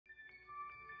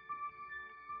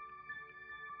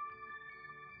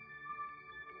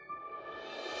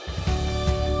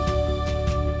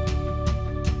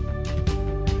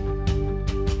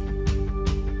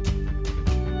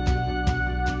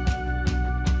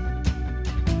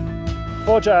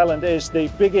Forge Island is the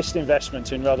biggest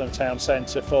investment in Rotherham Town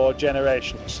Centre for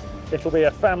generations. It'll be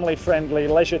a family-friendly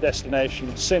leisure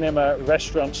destination, cinema,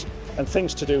 restaurants and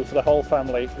things to do for the whole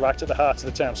family right at the heart of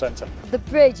the town centre. The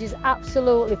bridge is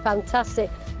absolutely fantastic.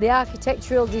 The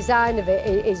architectural design of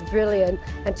it is brilliant,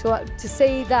 and to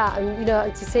see that, and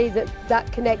and to see that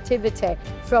connectivity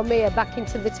from here back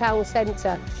into the town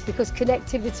centre, because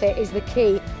connectivity is the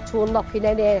key to unlocking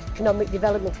any economic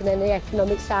development in any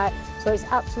economic site. So it's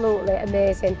absolutely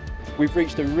amazing. We've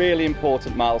reached a really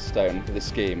important milestone for the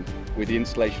scheme with the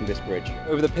installation of this bridge.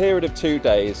 Over the period of 2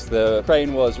 days, the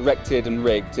crane was erected and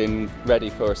rigged and ready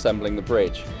for assembling the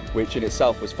bridge, which in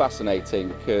itself was fascinating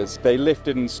because they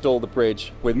lifted and installed the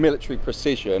bridge with military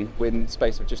precision within the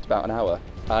space of just about an hour.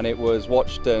 And it was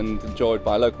watched and enjoyed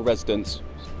by local residents,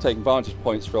 taking vantage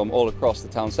points from all across the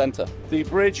town centre. The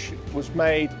bridge was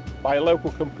made by a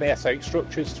local company, S8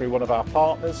 Structures, through one of our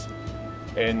partners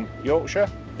in Yorkshire.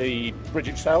 The bridge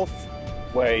itself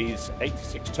weighs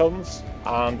 86 tonnes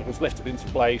and was lifted into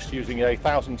place using a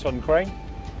 1,000-tonne crane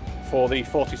for the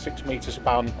 46-metre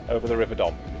span over the River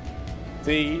Don.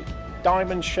 The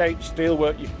diamond-shaped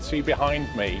steelwork you can see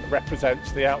behind me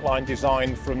represents the outline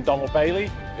design from Donald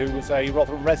Bailey, who was a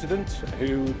Rotherham resident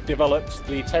who developed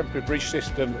the temporary bridge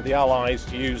system that the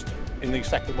Allies used in the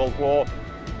Second World War,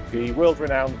 the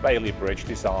world-renowned Bailey Bridge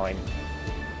design.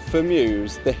 For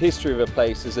Muse, the history of a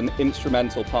place is an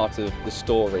instrumental part of the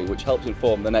story which helps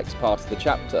inform the next part of the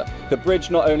chapter. The bridge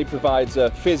not only provides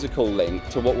a physical link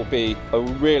to what will be a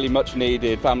really much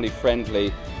needed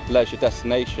family-friendly leisure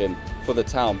destination for the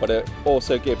town, but it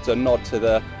also gives a nod to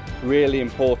the really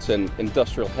important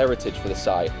industrial heritage for the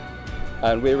site.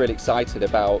 And we're really excited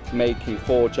about making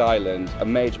Forge Island a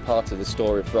major part of the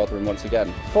story of Rotherham once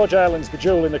again. Forge Island's the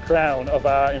jewel in the crown of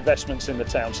our investments in the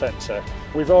town centre.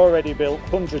 We've already built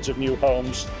hundreds of new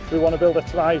homes. We want to build a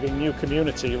thriving new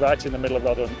community right in the middle of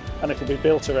Rotherham, and it'll be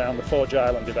built around the Forge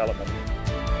Island development.